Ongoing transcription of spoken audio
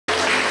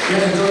Ja,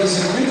 en dan is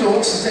het nu de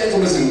hoogste tijd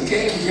om eens een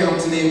kijkje gaan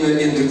te nemen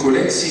in de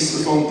collecties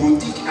van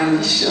Boutique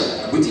Alicja.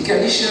 Boutique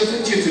Alicja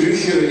vind je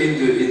terug in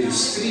de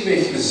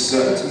Industrieweg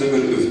Zuid,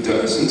 nummer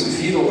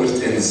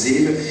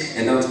 1407.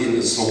 En dat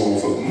in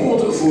Zonhoven.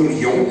 Mode voor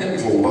jong en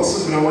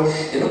volwassen vrouwen.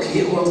 En ook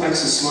heel wat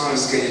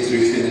accessoires kan je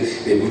terugvinden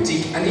bij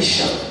Boutique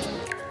Alicja.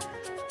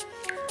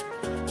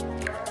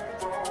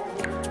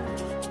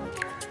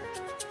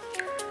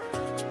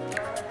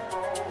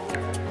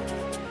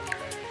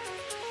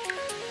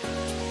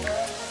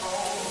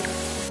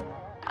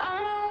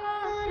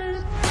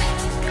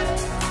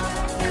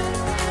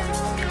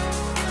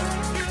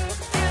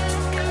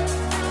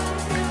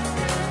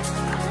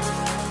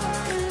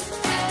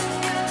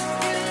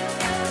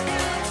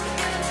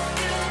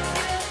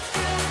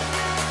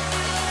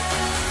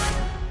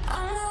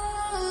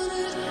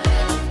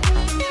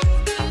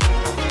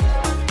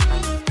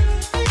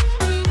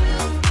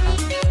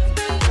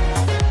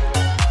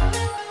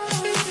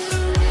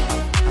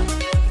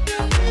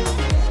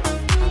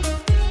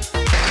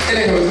 En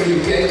dan gaan we terug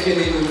een kijkje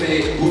nemen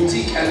bij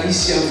Boutique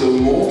Alicja, de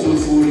mode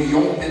voor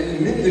jong en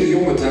minder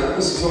jonge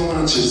dames van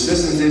maatje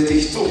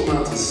 36 tot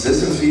maat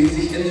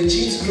 46. En de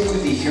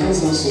jeansbroeken die gaan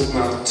zelfs tot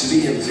maat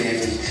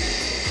 52.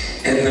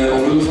 En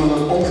omwille van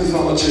een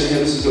omgevalletje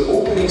hebben ze de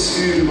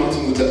openingsuren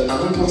wat moeten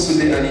aanpassen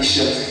bij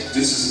Alicja.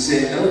 Dus ze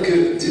zijn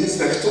elke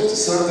dinsdag tot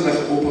zaterdag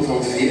open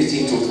van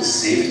 14 tot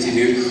 17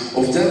 uur.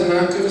 Of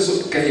daarna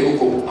kan je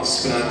ook op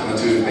afspraak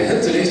natuurlijk bij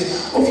hen terecht.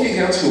 Of je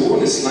gaat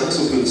gewoon eens langs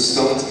op hun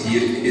stand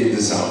hier in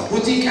de zaal.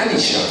 Boutique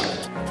Alicja.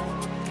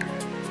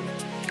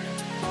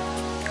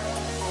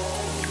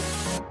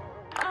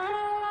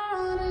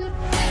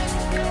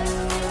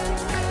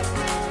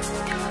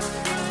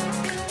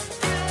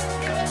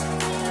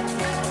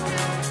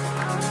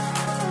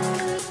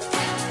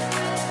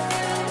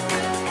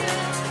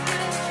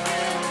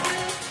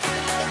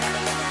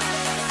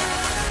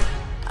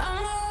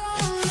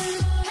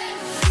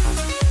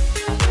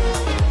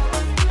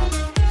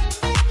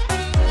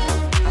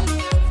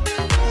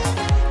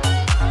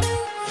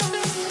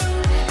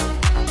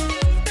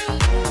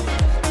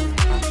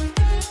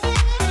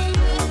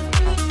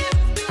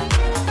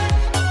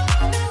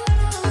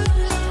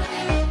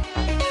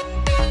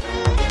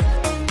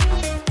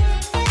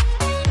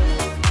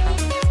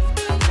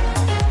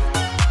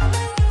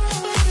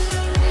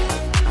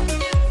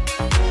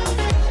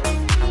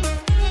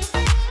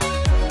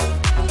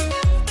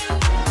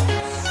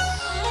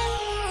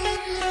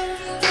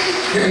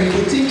 En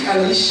Boutique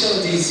Alicja,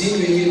 die zien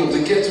we hier op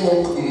de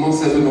catwalk, maar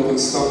ze hebben ook een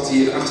stand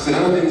hier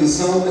achteraan in de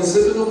zaal en ze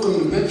hebben ook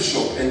een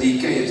webshop en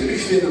die kan je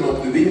terugvinden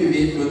op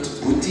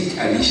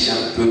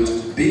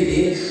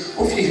www.boutiquealicia.be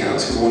of je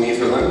gaat gewoon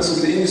even langs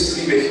op de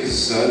Industrieweg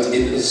Zuid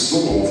in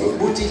Zonhoven.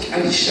 Boutique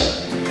Alicja.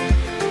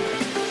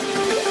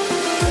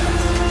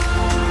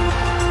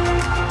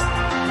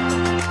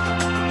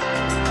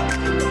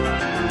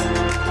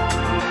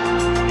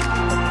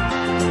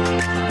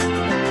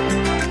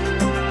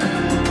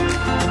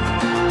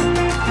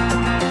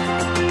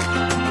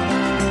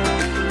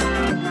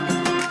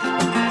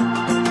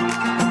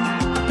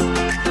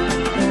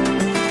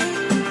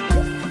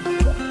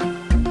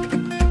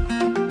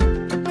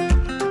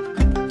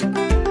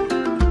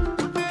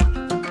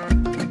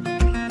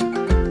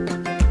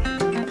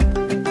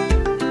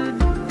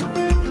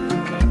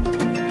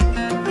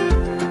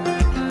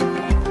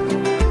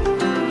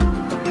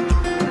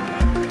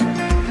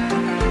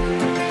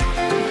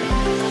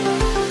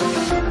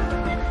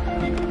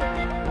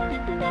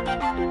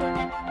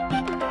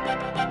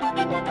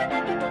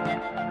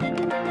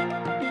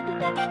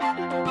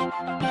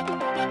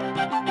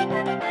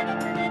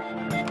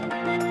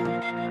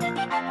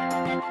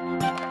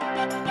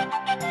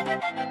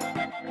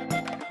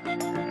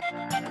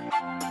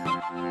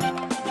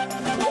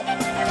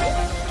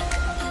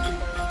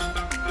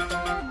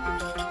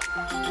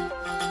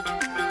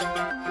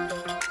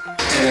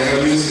 En dan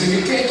gaan we eens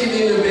een kijkje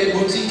nemen bij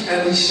Boutique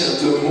Alicja,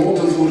 de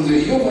mode voor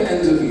de jonge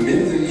en de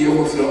minder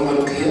jonge vrouw, maar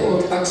ook heel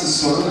wat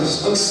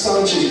accessoires. Een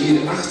standje hier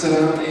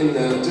achteraan in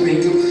de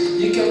winkel.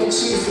 Je kan ook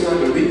surfen naar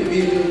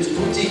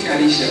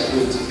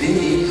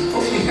www.boutiquealicia.be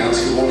of je gaat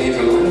gewoon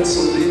even langs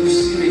op de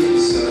Industrieweg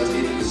Zuid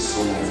in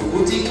Zonhoven.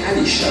 Boutique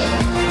Alicja.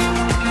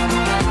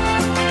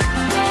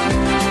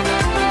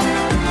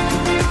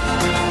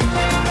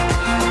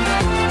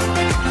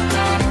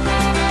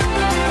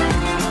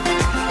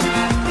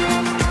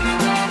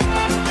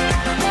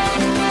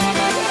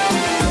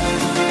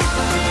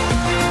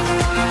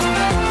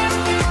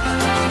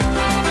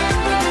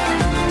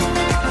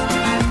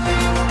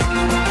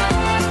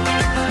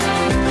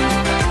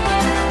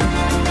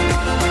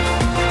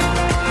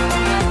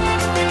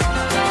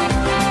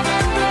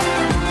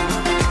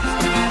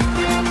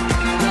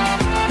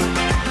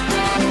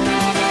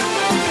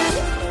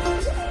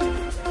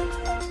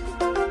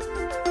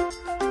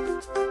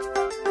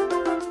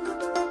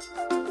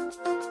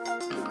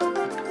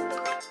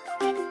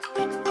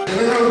 En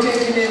dan gaan we een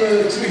kijkje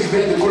nemen terug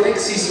bij de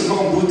collecties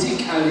van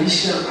Boutique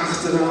Alicja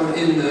achteraan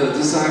in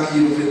de zaak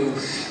hier of in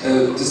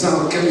De zaal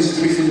kan je ze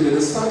terugvinden bij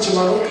het standje,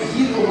 maar ook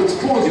hier op het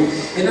podium.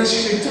 En als je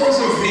nu thuis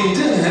een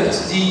vriendin hebt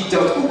die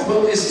dat ook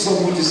wel eens zou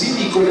moeten zien,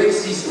 die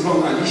collecties van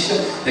Alicja,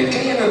 dan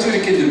kan je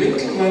natuurlijk in de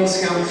winkel langs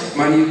gaan,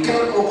 maar je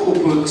kan ook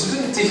op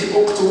 20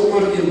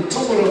 oktober in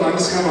Tongeren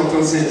langs gaan, want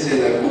dan zijn zij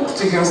daar ook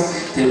te gast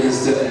tijdens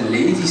de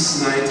Ladies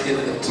Night in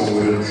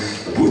Tongeren.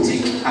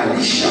 Boutique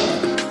Alicja.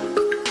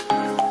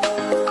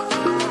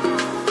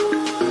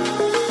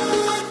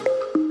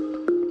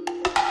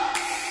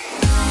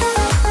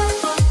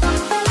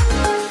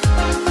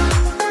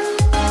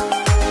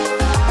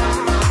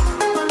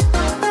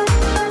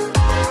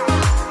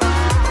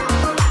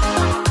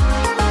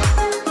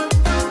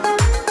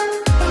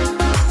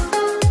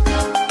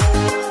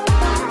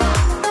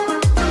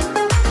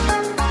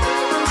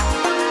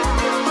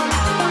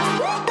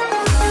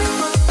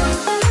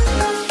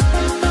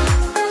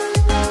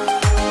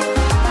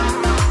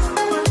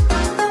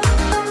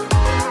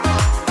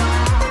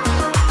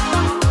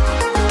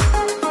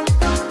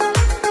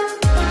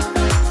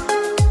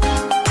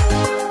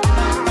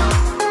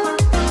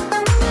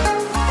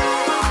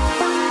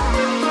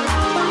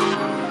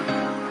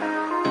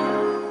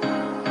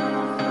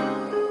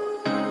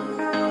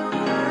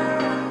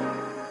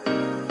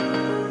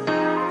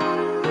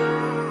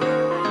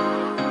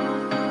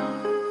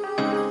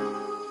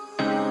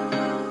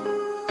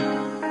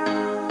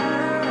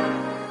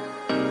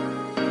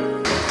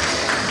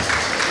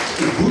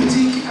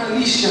 Boutique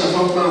Alicja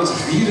van maat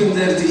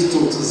 34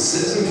 tot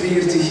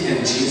 46 en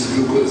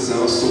jeansbroeken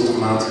zelfs tot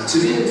maat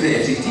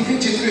 52. Die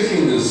vind je terug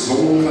in de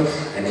Zonhoven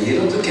en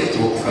hier op de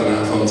catwalk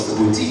vanavond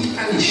Boutique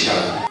Alicja.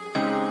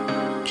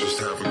 Just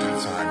have a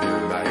good time here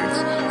tonight.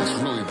 It's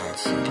really that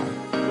simple.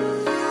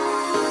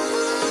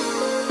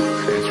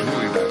 It's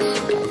really that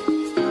simple.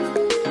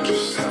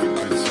 Just have a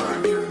good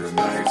time here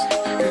tonight.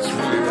 It's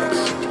really that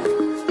simple.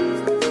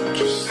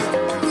 Just have a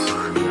good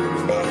time here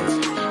tonight.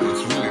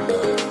 It's really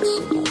that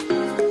simple.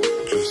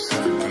 Just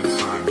have a good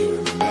time here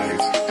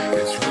tonight.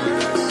 It's really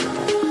that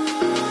simple.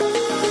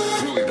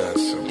 Really that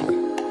simple.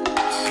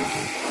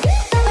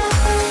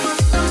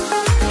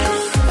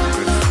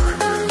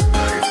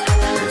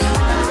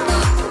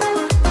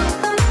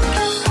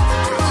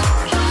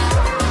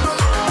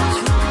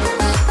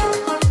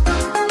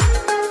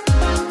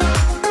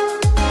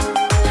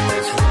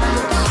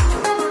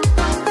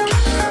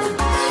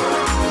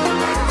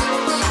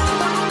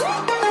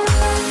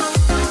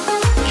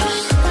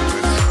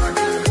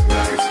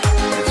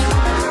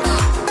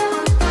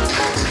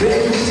 Bij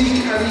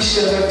Boutique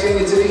Alicja, daar kan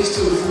je terecht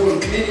voor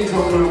kleding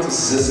van maat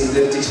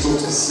 36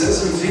 tot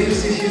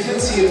 46. Je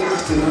vindt ze hier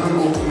achteraan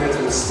ook met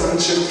een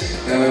standje.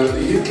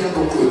 Je kan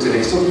ook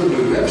terecht op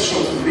hun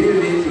webshop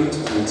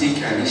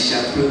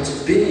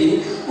www.boutiquealicia.be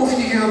of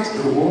je gaat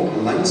gewoon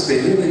langs bij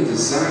hen in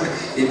de zaak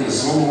in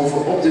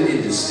Zonhoven op de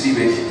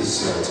Industrieweg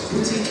Zuid.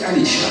 Boutique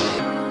Alicja.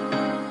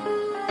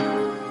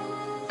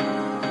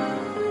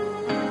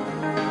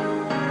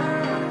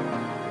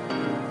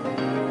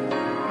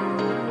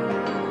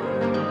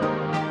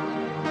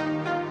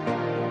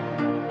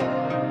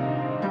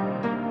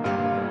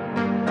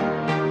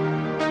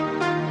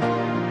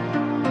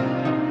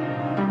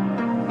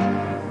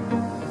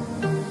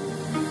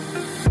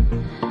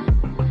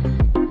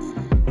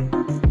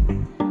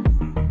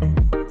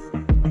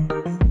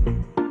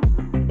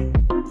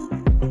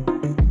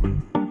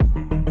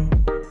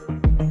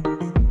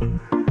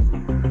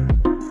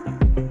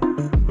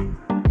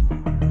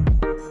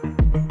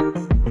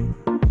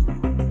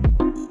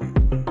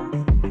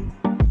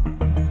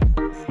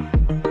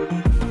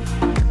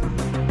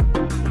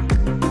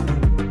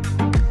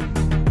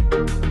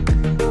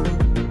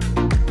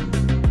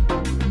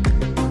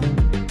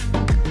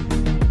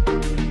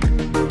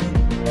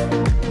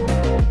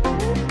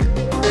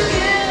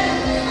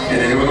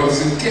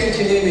 Een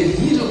kijkje nemen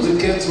hier op de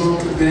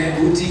catwalk bij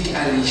Boutique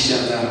Alicja.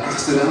 Daar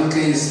achteraan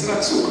kan je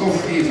straks ook nog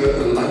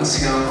even langs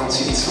gaan als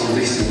je iets van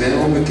dichterbij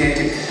wil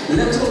bekijken.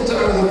 Let op de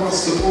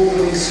aangepaste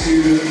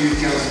openingsuren. U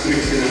kan het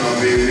terugvinden op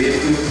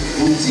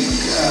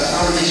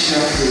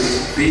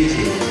www.boutiquealicia.be.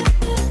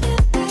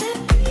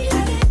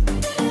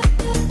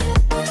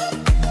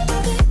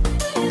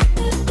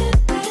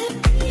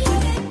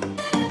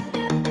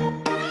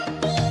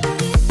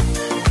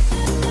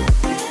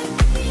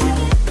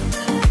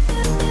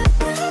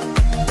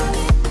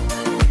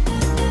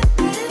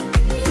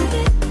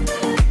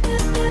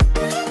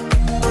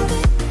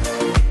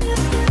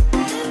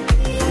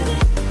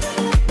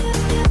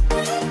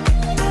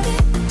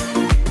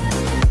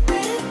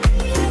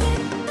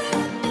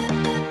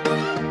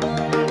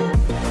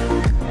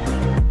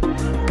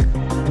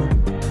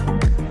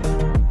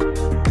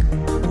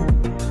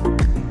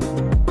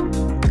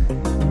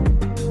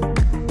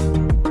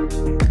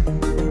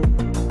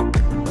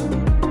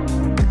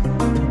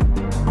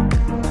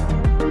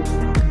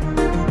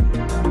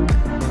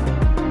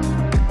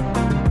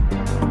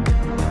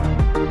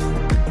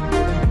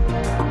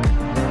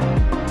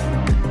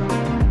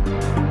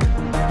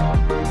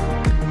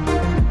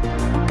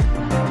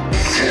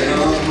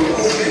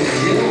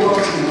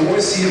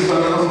 Hier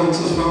vanavond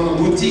van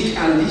Boutique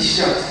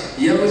Alicja.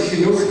 Jammer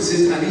genoeg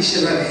zit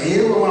Alicja daar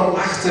helemaal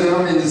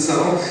achteraan in de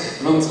zaal,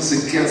 want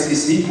ze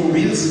is niet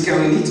mobiel, ze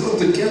kan niet op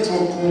de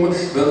catwalk komen.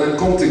 Wel, dan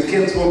komt de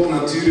catwalk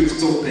natuurlijk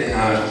tot bij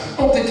haar.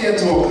 Op de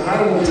catwalk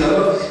haar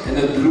modellen en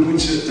het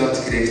bloemetje,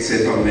 dat krijgt zij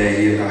van mij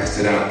hier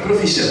achteraan.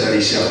 Proficiat,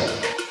 Alicja.